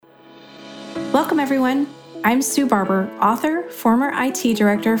Welcome, everyone. I'm Sue Barber, author, former IT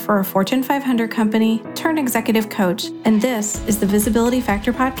director for a Fortune 500 company, turned executive coach, and this is the Visibility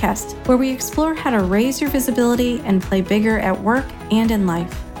Factor podcast, where we explore how to raise your visibility and play bigger at work and in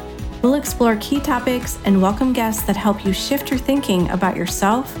life. We'll explore key topics and welcome guests that help you shift your thinking about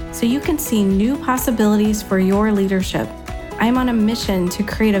yourself so you can see new possibilities for your leadership. I'm on a mission to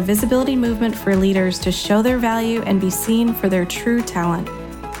create a visibility movement for leaders to show their value and be seen for their true talent.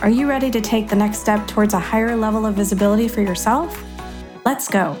 Are you ready to take the next step towards a higher level of visibility for yourself? Let's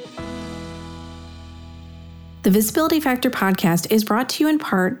go. The Visibility Factor podcast is brought to you in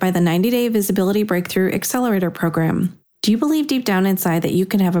part by the 90-Day Visibility Breakthrough Accelerator Program. Do you believe deep down inside that you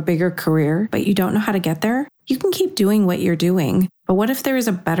can have a bigger career, but you don't know how to get there? You can keep doing what you're doing, but what if there is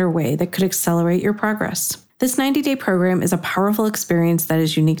a better way that could accelerate your progress? This 90-day program is a powerful experience that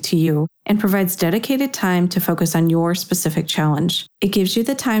is unique to you and provides dedicated time to focus on your specific challenge. It gives you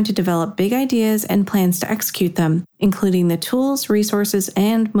the time to develop big ideas and plans to execute them, including the tools, resources,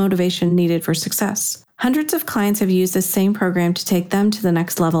 and motivation needed for success. Hundreds of clients have used this same program to take them to the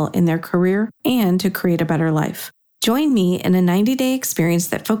next level in their career and to create a better life. Join me in a 90-day experience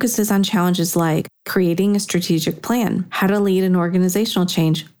that focuses on challenges like creating a strategic plan, how to lead an organizational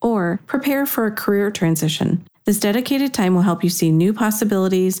change, or prepare for a career transition. This dedicated time will help you see new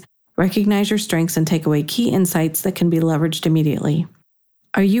possibilities, recognize your strengths, and take away key insights that can be leveraged immediately.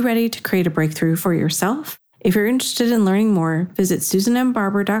 Are you ready to create a breakthrough for yourself? If you're interested in learning more, visit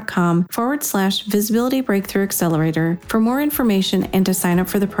susanmbarber.com/Visibility Breakthrough Accelerator for more information and to sign up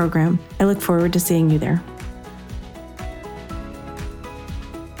for the program. I look forward to seeing you there.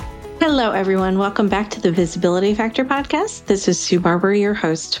 Hello, everyone. Welcome back to the Visibility Factor podcast. This is Sue Barber, your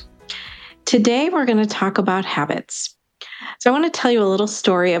host. Today, we're going to talk about habits. So I want to tell you a little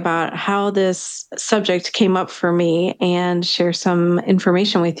story about how this subject came up for me and share some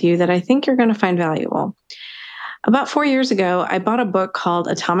information with you that I think you're going to find valuable. About 4 years ago, I bought a book called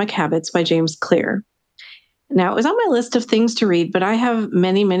Atomic Habits by James Clear. Now, it was on my list of things to read, but I have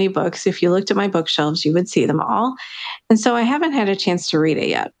many, many books. If you looked at my bookshelves, you would see them all. And so I haven't had a chance to read it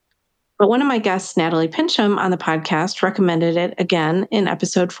yet. But one of my guests, Natalie Pincham, on the podcast recommended it again in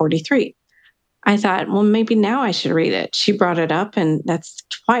episode 43. I thought, well, maybe now I should read it. She brought it up, and that's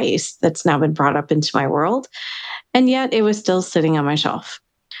twice that's now been brought up into my world. And yet it was still sitting on my shelf.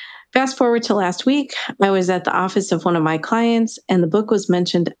 Fast forward to last week, I was at the office of one of my clients, and the book was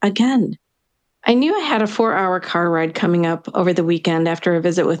mentioned again. I knew I had a 4-hour car ride coming up over the weekend after a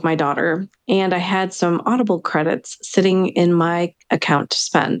visit with my daughter, and I had some Audible credits sitting in my account to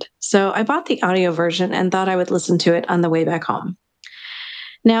spend. So I bought the audio version and thought I would listen to it on the way back home.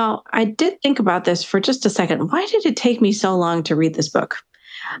 Now, I did think about this for just a second. Why did it take me so long to read this book?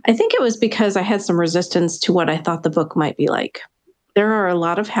 I think it was because I had some resistance to what I thought the book might be like. There are a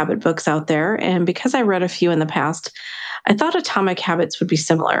lot of habit books out there, and because I read a few in the past, I thought Atomic Habits would be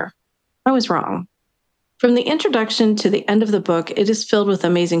similar. I was wrong. From the introduction to the end of the book, it is filled with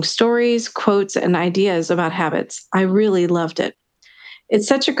amazing stories, quotes, and ideas about habits. I really loved it. It's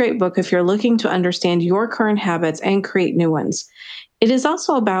such a great book if you're looking to understand your current habits and create new ones. It is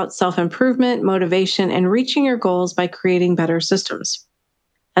also about self-improvement, motivation, and reaching your goals by creating better systems.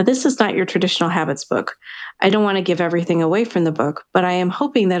 Now, this is not your traditional habits book. I don't want to give everything away from the book, but I am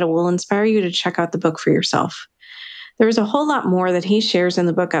hoping that it will inspire you to check out the book for yourself. There is a whole lot more that he shares in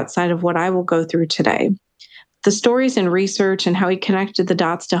the book outside of what I will go through today. The stories and research and how he connected the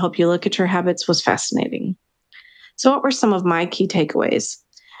dots to help you look at your habits was fascinating. So what were some of my key takeaways?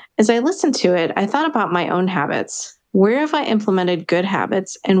 As I listened to it, I thought about my own habits. Where have I implemented good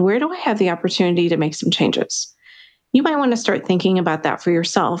habits, and where do I have the opportunity to make some changes? You might want to start thinking about that for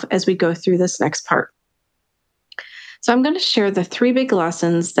yourself as we go through this next part. So I'm going to share the 3 big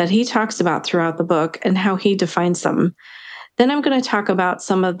lessons that he talks about throughout the book and how he defines them. Then I'm going to talk about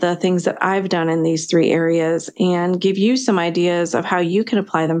some of the things that I've done in these 3 areas and give you some ideas of how you can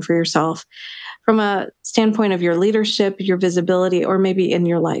apply them for yourself from a standpoint of your leadership, your visibility, or maybe in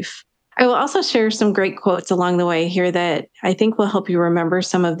your life. I will also share some great quotes along the way here that I think will help you remember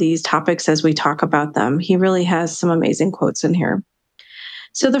some of these topics as we talk about them. He really has some amazing quotes in here.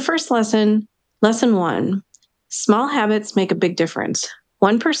 So the first lesson 1, small habits make a big difference.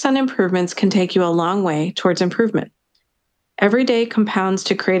 1% improvements can take you a long way towards improvement. Every day compounds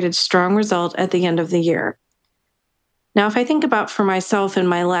to create a strong result at the end of the year. Now, if I think about for myself in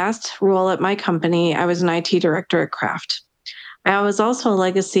my last role at my company, I was an IT director at Kraft. I was also a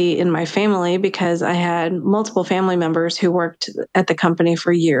legacy in my family because I had multiple family members who worked at the company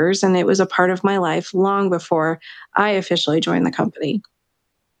for years, and it was a part of my life long before I officially joined the company.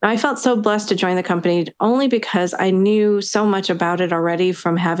 I felt so blessed to join the company only because I knew so much about it already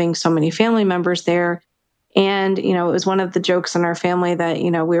from having so many family members there. And, it was one of the jokes in our family that,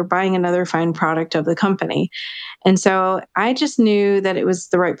 we were buying another fine product of the company. And so I just knew that it was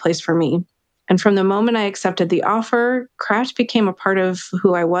the right place for me. And from the moment I accepted the offer, Craft became a part of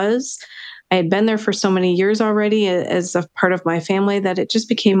who I was. I had been there for so many years already as a part of my family that it just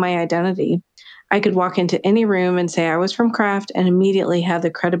became my identity. I could walk into any room and say I was from Craft and immediately have the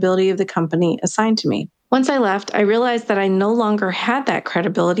credibility of the company assigned to me. Once I left, I realized that I no longer had that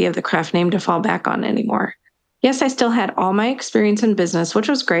credibility of the Craft name to fall back on anymore. Yes, I still had all my experience in business, which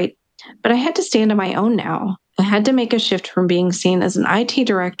was great, but I had to stand on my own now. I had to make a shift from being seen as an IT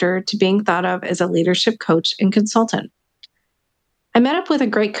director to being thought of as a leadership coach and consultant. I met up with a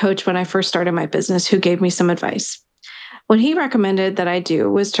great coach when I first started my business who gave me some advice. What he recommended that I do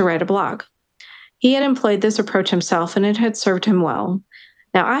was to write a blog. He had employed this approach himself and it had served him well.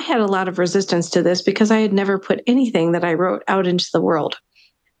 Now, I had a lot of resistance to this because I had never put anything that I wrote out into the world.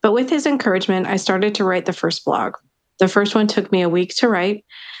 But with his encouragement, I started to write the first blog. The first one took me a week to write.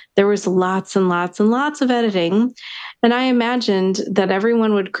 There was lots and lots and lots of editing, and I imagined that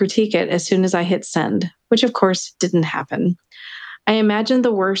everyone would critique it as soon as I hit send, which of course didn't happen. I imagined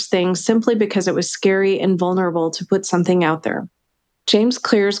the worst things simply because it was scary and vulnerable to put something out there. James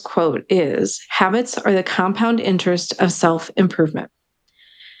Clear's quote is, "Habits are the compound interest of self-improvement."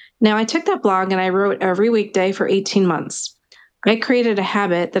 Now, I took that blog and I wrote every weekday for 18 months. I created a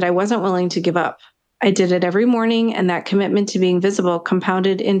habit that I wasn't willing to give up. I did it every morning, and that commitment to being visible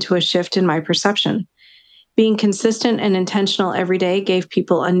compounded into a shift in my perception. Being consistent and intentional every day gave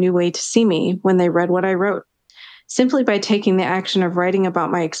people a new way to see me when they read what I wrote. Simply by taking the action of writing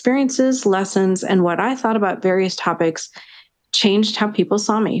about my experiences, lessons, and what I thought about various topics changed how people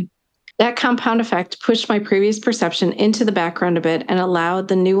saw me. That compound effect pushed my previous perception into the background a bit and allowed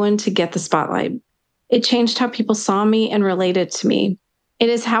the new one to get the spotlight. It changed how people saw me and related to me. It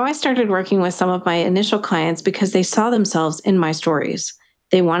is how I started working with some of my initial clients because they saw themselves in my stories.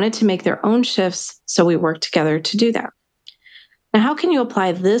 They wanted to make their own shifts, so we worked together to do that. Now, how can you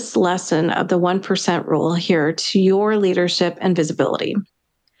apply this lesson of the 1% rule here to your leadership and visibility?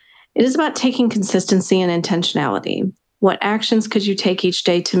 It is about taking consistency and intentionality. What actions could you take each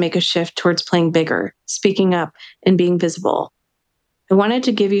day to make a shift towards playing bigger, speaking up, and being visible? I wanted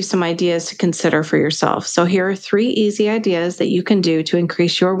to give you some ideas to consider for yourself. So here are 3 easy ideas that you can do to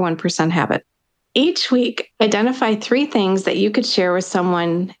increase your 1% habit. Each week, identify 3 things that you could share with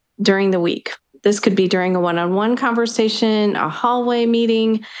someone during the week. This could be during a one-on-one conversation, a hallway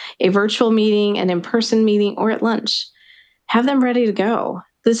meeting, a virtual meeting, an in-person meeting, or at lunch. Have them ready to go.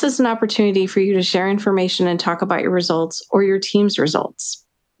 This is an opportunity for you to share information and talk about your results or your team's results.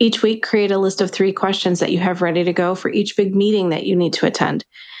 Each week, create a list of 3 questions that you have ready to go for each big meeting that you need to attend.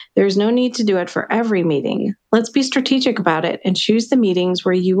 There's no need to do it for every meeting. Let's be strategic about it and choose the meetings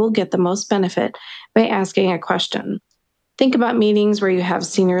where you will get the most benefit by asking a question. Think about meetings where you have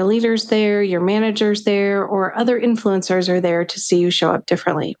senior leaders there, your managers there, or other influencers are there to see you show up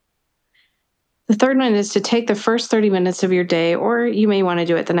differently. The third one is to take the first 30 minutes of your day, or you may want to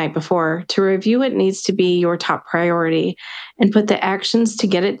do it the night before, to review what needs to be your top priority and put the actions to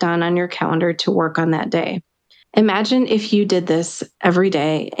get it done on your calendar to work on that day. Imagine if you did this every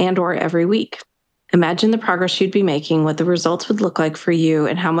day and or every week. Imagine the progress you'd be making, what the results would look like for you,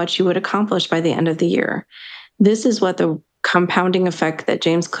 and how much you would accomplish by the end of the year. This is what the compounding effect that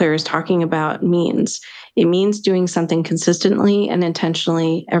James Clear is talking about means. It means doing something consistently and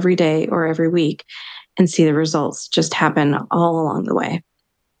intentionally every day or every week and see the results just happen all along the way.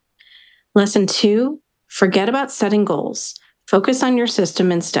 Lesson 2, forget about setting goals. Focus on your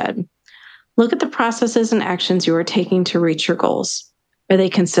system instead. Look at the processes and actions you are taking to reach your goals. Are they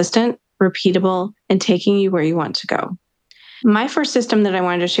consistent, repeatable, and taking you where you want to go? My first system that I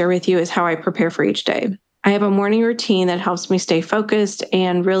wanted to share with you is how I prepare for each day. I have a morning routine that helps me stay focused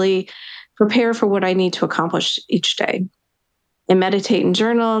and really prepare for what I need to accomplish each day. I meditate and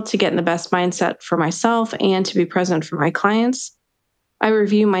journal to get in the best mindset for myself and to be present for my clients. I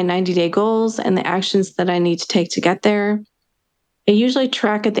review my 90-day goals and the actions that I need to take to get there. I usually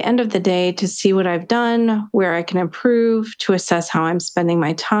track at the end of the day to see what I've done, where I can improve, to assess how I'm spending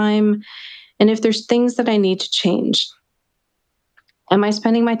my time, and if there's things that I need to change. Am I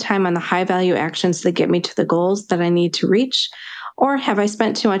spending my time on the high-value actions that get me to the goals that I need to reach? Or have I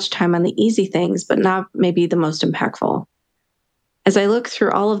spent too much time on the easy things, but not maybe the most impactful? As I look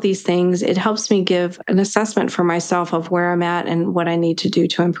through all of these things, it helps me give an assessment for myself of where I'm at and what I need to do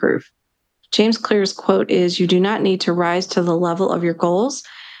to improve. James Clear's quote is, "You do not need to rise to the level of your goals.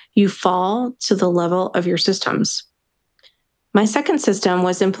 You fall to the level of your systems." My second system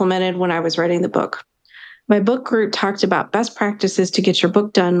was implemented when I was writing the book. My book group talked about best practices to get your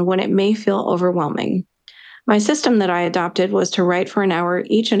book done when it may feel overwhelming. My system that I adopted was to write for an hour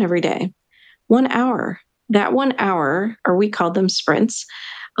each and every day. 1 hour. That 1 hour, or we called them sprints,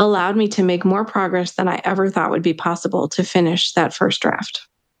 allowed me to make more progress than I ever thought would be possible to finish that first draft.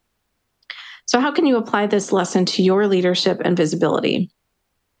 So, how can you apply this lesson to your leadership and visibility?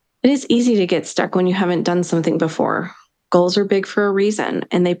 It is easy to get stuck when you haven't done something before. Goals are big for a reason,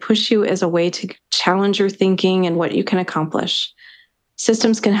 and they push you as a way to challenge your thinking and what you can accomplish.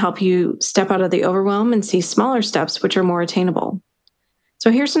 Systems can help you step out of the overwhelm and see smaller steps which are more attainable. So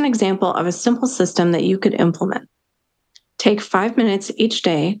here's an example of a simple system that you could implement. Take 5 minutes each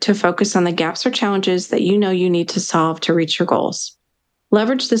day to focus on the gaps or challenges that you know you need to solve to reach your goals.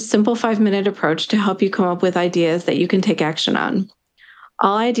 Leverage this simple 5-minute approach to help you come up with ideas that you can take action on.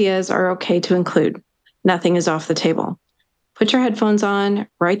 All ideas are okay to include. Nothing is off the table. Put your headphones on,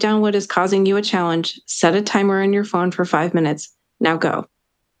 write down what is causing you a challenge, set a timer on your phone for 5 minutes. Now go.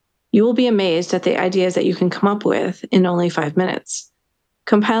 You will be amazed at the ideas that you can come up with in only 5 minutes.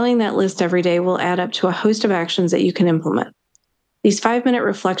 Compiling that list every day will add up to a host of actions that you can implement. These 5-minute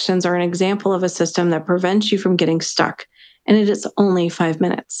reflections are an example of a system that prevents you from getting stuck, and it is only 5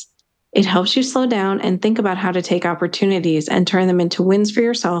 minutes. It helps you slow down and think about how to take opportunities and turn them into wins for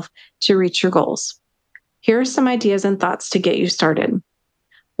yourself to reach your goals. Here are some ideas and thoughts to get you started.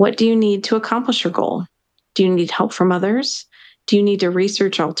 What do you need to accomplish your goal? Do you need help from others? Do you need to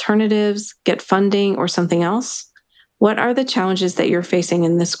research alternatives, get funding, or something else? What are the challenges that you're facing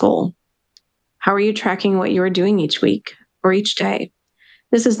in this goal? How are you tracking what you are doing each week or each day?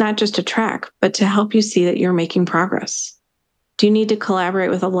 This is not just to track, but to help you see that you're making progress. Do you need to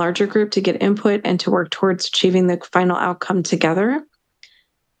collaborate with a larger group to get input and to work towards achieving the final outcome together?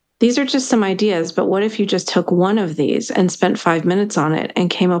 These are just some ideas, but what if you just took one of these and spent 5 minutes on it and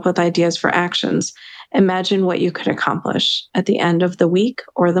came up with ideas for actions? Imagine what you could accomplish at the end of the week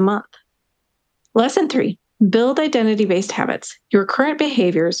or the month. Lesson 3, build identity-based habits. Your current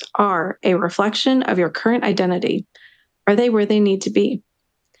behaviors are a reflection of your current identity. Are they where they need to be?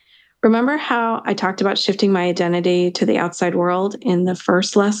 Remember how I talked about shifting my identity to the outside world in the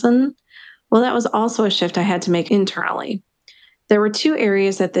first lesson? Well, that was also a shift I had to make internally. There were 2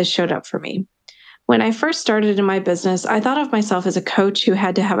 areas that this showed up for me. When I first started in my business, I thought of myself as a coach who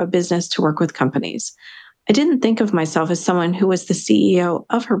had to have a business to work with companies. I didn't think of myself as someone who was the CEO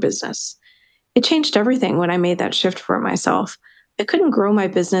of her business. It changed everything when I made that shift for myself. I couldn't grow my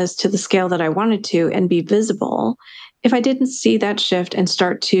business to the scale that I wanted to and be visible if I didn't see that shift and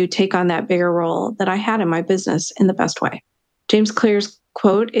start to take on that bigger role that I had in my business in the best way. James Clear's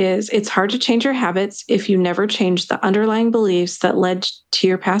quote is, "It's hard to change your habits if you never change the underlying beliefs that led to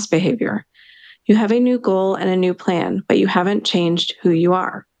your past behavior. You have a new goal and a new plan, but you haven't changed who you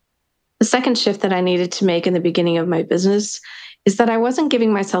are." The second shift that I needed to make in the beginning of my business is that I wasn't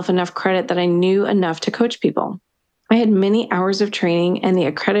giving myself enough credit that I knew enough to coach people. I had many hours of training and the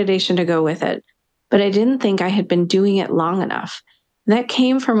accreditation to go with it, but I didn't think I had been doing it long enough. That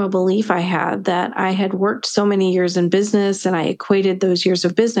came from a belief I had that I had worked so many years in business and I equated those years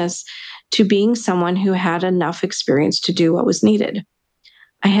of business to being someone who had enough experience to do what was needed.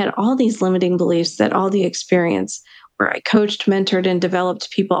 I had all these limiting beliefs that all the experience where I coached, mentored, and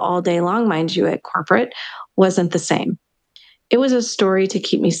developed people all day long, mind you, at corporate, wasn't the same. It was a story to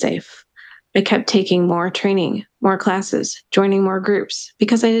keep me safe. I kept taking more training, more classes, joining more groups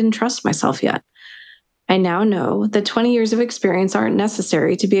because I didn't trust myself yet. I now know that 20 years of experience aren't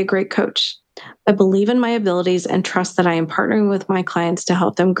necessary to be a great coach. I believe in my abilities and trust that I am partnering with my clients to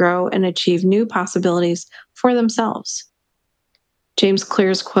help them grow and achieve new possibilities for themselves. James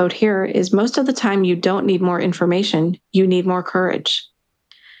Clear's quote here is, "Most of the time you don't need more information, you need more courage."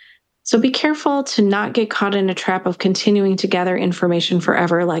 So be careful to not get caught in a trap of continuing to gather information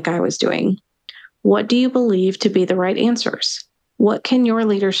forever like I was doing. What do you believe to be the right answers? What can your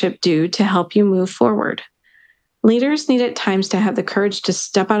leadership do to help you move forward? Leaders need at times to have the courage to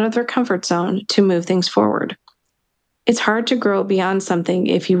step out of their comfort zone to move things forward. It's hard to grow beyond something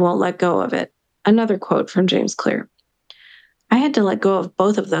if you won't let go of it. Another quote from James Clear. I had to let go of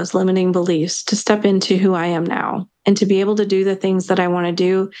both of those limiting beliefs to step into who I am now and to be able to do the things that I want to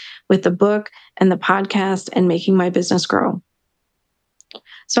do with the book and the podcast and making my business grow.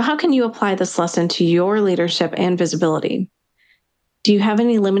 So how can you apply this lesson to your leadership and visibility? Do you have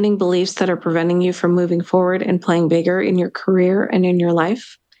any limiting beliefs that are preventing you from moving forward and playing bigger in your career and in your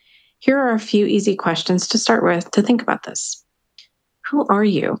life? Here are a few easy questions to start with to think about this. Who are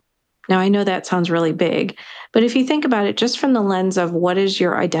you? Now, I know that sounds really big, but if you think about it just from the lens of what is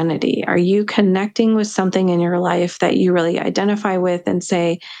your identity, are you connecting with something in your life that you really identify with and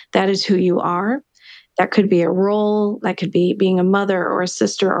say, that is who you are? That could be a role, that could be being a mother or a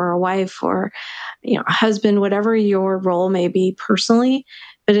sister or a wife or a husband, whatever your role may be personally,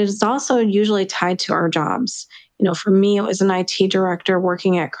 but it is also usually tied to our jobs. For me, it was an IT director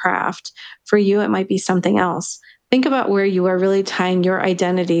working at Kraft. For you, it might be something else. Think about where you are really tying your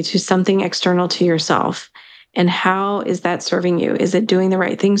identity to something external to yourself. And how is that serving you? Is it doing the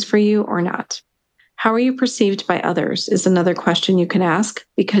right things for you or not? How are you perceived by others is another question you can ask,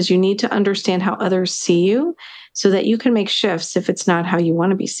 because you need to understand how others see you so that you can make shifts if it's not how you want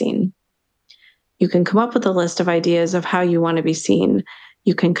to be seen. You can come up with a list of ideas of how you want to be seen.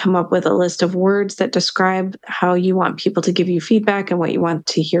 You can come up with a list of words that describe how you want people to give you feedback and what you want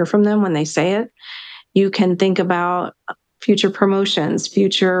to hear from them when they say it. You can think about future promotions,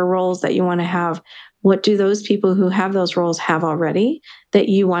 future roles that you want to have. What do those people who have those roles have already that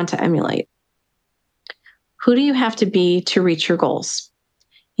you want to emulate? Who do you have to be to reach your goals?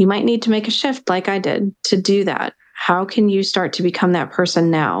 You might need to make a shift like I did to do that. How can you start to become that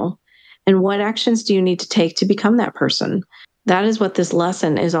person now? And what actions do you need to take to become that person? That is what this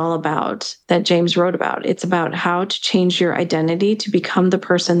lesson is all about, that James wrote about. It's about how to change your identity to become the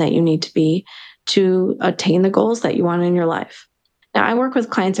person that you need to be to attain the goals that you want in your life. Now, I work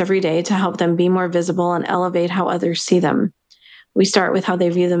with clients every day to help them be more visible and elevate how others see them. We start with how they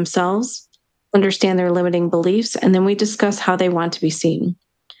view themselves, understand their limiting beliefs, and then we discuss how they want to be seen,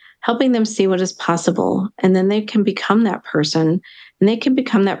 helping them see what is possible. And then they can become that person, and they can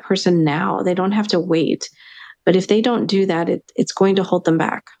become that person now. They don't have to wait. But if they don't do that, it's going to hold them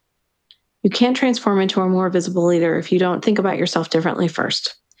back. You can't transform into a more visible leader if you don't think about yourself differently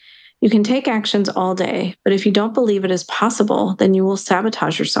first. You can take actions all day, but if you don't believe it is possible, then you will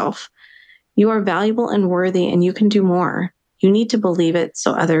sabotage yourself. You are valuable and worthy, and you can do more. You need to believe it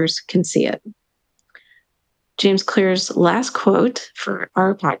so others can see it. James Clear's last quote for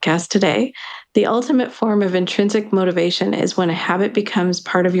our podcast today: the ultimate form of intrinsic motivation is when a habit becomes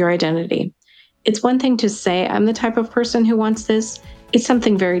part of your identity. It's one thing to say, I'm the type of person who wants this. It's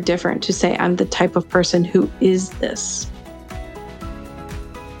something very different to say, I'm the type of person who is this.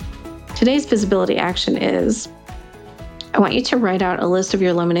 Today's visibility action is, I want you to write out a list of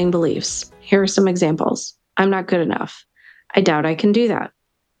your limiting beliefs. Here are some examples. I'm not good enough. I doubt I can do that.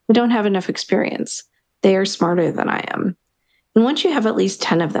 I don't have enough experience. They are smarter than I am. And once you have at least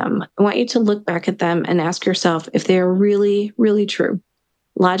 10 of them, I want you to look back at them and ask yourself if they are really, really true.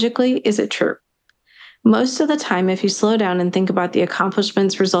 Logically, is it true? Most of the time, if you slow down and think about the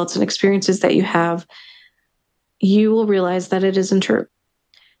accomplishments, results, and experiences that you have, you will realize that it isn't true.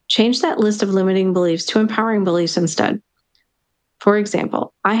 Change that list of limiting beliefs to empowering beliefs instead. For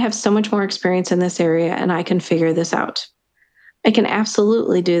example, I have so much more experience in this area and I can figure this out. I can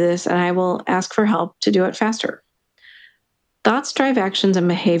absolutely do this and I will ask for help to do it faster. Thoughts drive actions and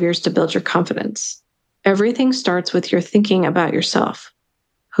behaviors to build your confidence. Everything starts with your thinking about yourself.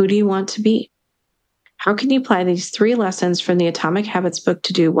 Who do you want to be? How can you apply these 3 lessons from the Atomic Habits book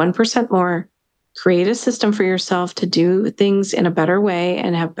to do 1% more, create a system for yourself to do things in a better way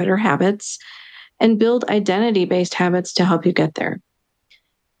and have better habits, and build identity-based habits to help you get there?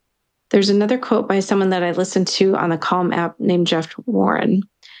 There's another quote by someone that I listened to on the Calm app named Jeff Warren.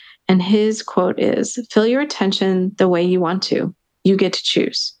 And his quote is, fill your attention the way you want to. You get to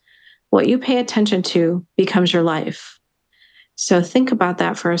choose. What you pay attention to becomes your life. So think about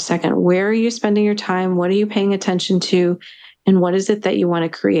that for a second. Where are you spending your time? What are you paying attention to? And what is it that you want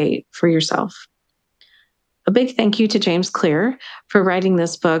to create for yourself? A big thank you to James Clear for writing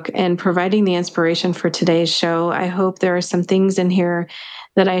this book and providing the inspiration for today's show. I hope there are some things in here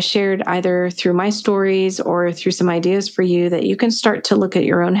that I shared either through my stories or through some ideas for you that you can start to look at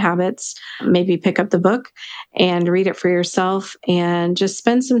your own habits, maybe pick up the book and read it for yourself and just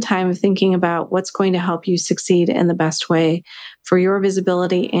spend some time thinking about what's going to help you succeed in the best way for your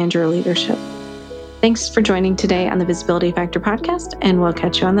visibility and your leadership. Thanks for joining today on the Visibility Factor podcast, and we'll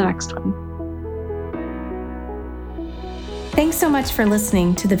catch you on the next one. Thanks so much for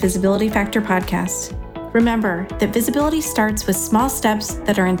listening to the Visibility Factor podcast. Remember that visibility starts with small steps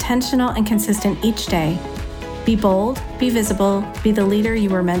that are intentional and consistent each day. Be bold, be visible, be the leader you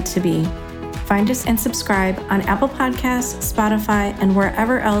were meant to be. Find us and subscribe on Apple Podcasts, Spotify, and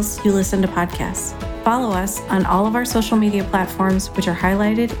wherever else you listen to podcasts. Follow us on all of our social media platforms, which are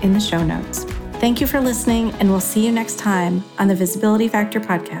highlighted in the show notes. Thank you for listening, and we'll see you next time on the Visibility Factor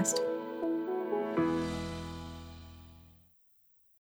podcast.